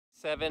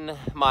7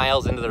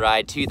 miles into the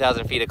ride,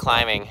 2,000 feet of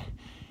climbing,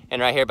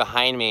 and right here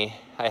behind me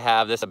I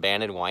have this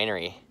abandoned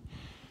winery.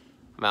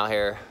 I'm out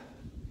here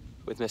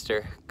with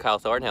Mr. Kyle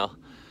Thornhill.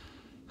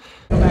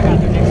 Go back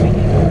out there next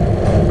weekend.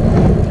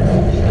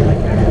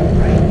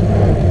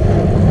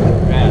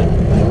 Rad.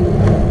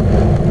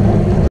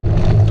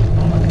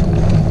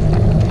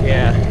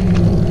 Yeah,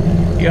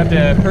 you have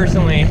to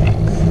personally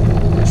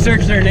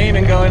search their name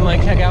and go and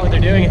like check out what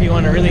they're doing if you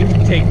want to really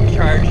take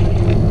charge.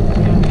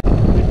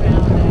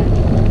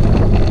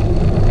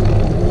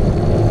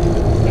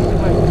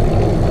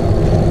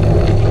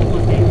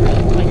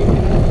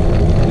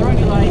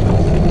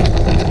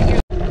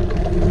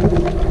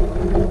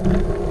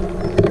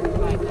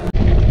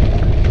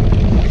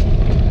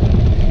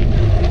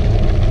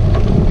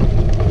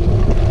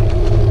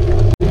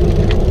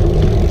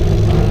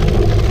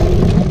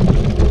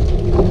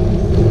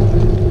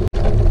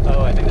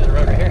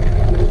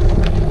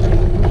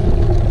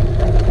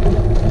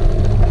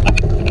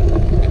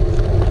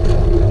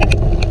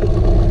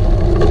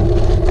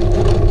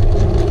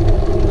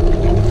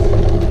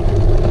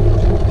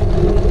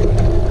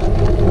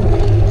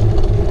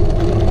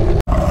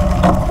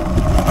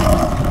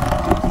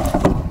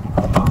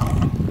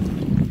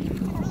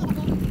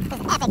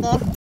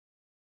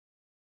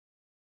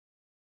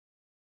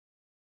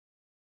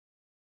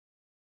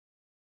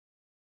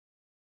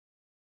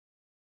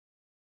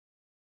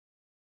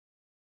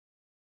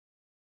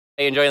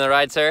 Are you enjoying the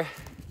ride, sir?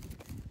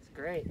 It's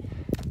great.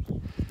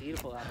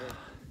 Beautiful out here.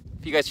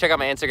 If you guys check out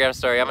my Instagram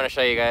story, I'm going to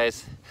show you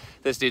guys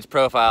this dude's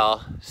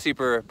profile.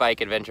 Super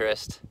bike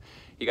adventurist.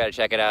 You got to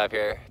check it out. If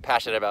you're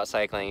passionate about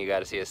cycling, you got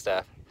to see his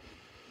stuff.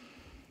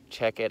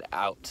 Check it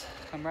out.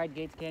 Come ride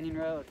Gates Canyon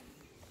Road.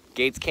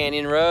 Gates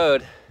Canyon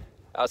Road,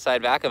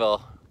 outside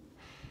Vacaville.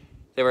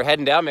 They were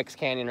heading down Mixed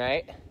Canyon,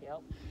 right?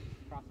 Yep.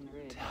 Crossing the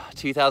ridge.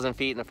 2,000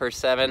 feet in the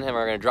first 7, and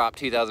we're going to drop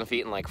 2,000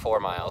 feet in like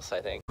 4 miles,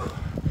 I think.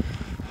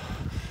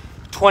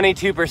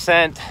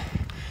 22%.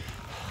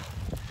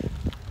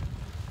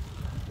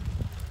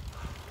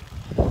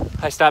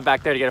 I stopped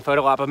back there to get a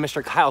photo op of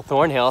Mr. Kyle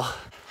Thornhill.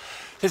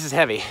 This is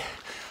heavy.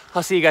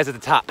 I'll see you guys at the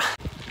top.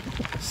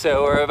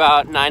 So we're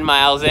about 9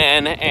 miles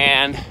in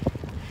and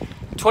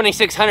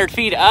 2,600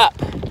 feet up,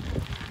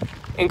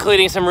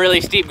 including some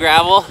really steep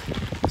gravel.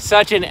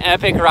 Such an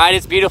epic ride.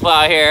 It's beautiful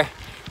out here.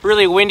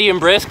 Really windy and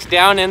brisk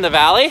down in the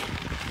valley,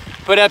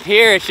 but up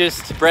here it's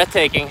just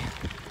breathtaking.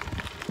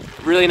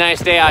 Really nice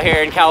day out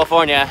here in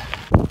California.